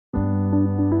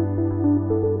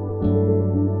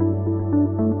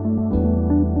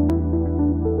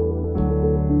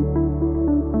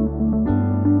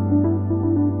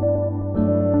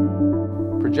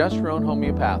Progesterone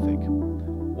Homeopathic.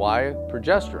 Why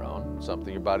progesterone?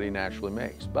 Something your body naturally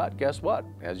makes. But guess what?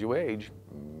 As you age,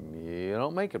 you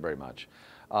don't make it very much.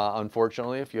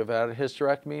 Unfortunately, if you've had a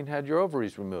hysterectomy and had your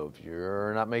ovaries removed,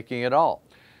 you're not making it at all.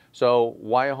 So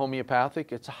why a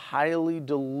homeopathic? It's a highly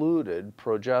diluted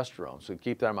progesterone. So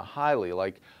keep that in mind, highly,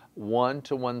 like 1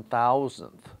 to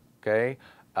 1,000th, okay?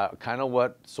 Kind of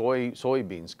what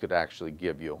soybeans could actually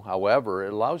give you. However,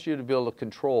 it allows you to be able to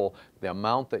control the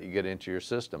amount that you get into your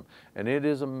system. And it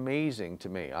is amazing to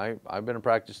me. I've been in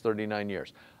practice 39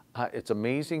 years. It's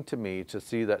amazing to me to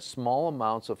see that small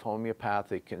amounts of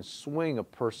homeopathic can swing a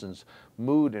person's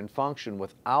mood and function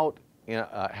without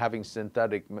having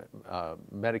synthetic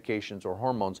medications or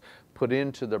hormones put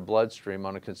into their bloodstream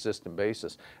on a consistent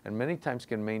basis, and many times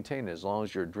can maintain it as long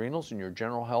as your adrenals and your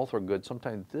general health are good.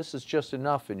 Sometimes this is just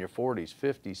enough in your 40s,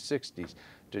 50s, 60s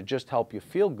to just help you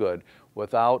feel good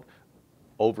without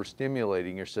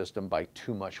overstimulating your system by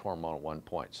too much hormone at one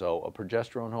point. So a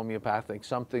progesterone homeopathic,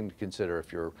 something to consider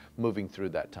if you're moving through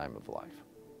that time of life.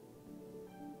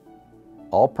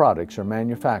 All products are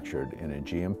manufactured in a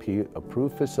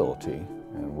GMP-approved facility,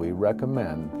 and we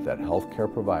recommend that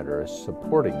healthcare provider is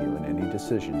supporting you in any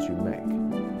decisions you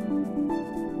make.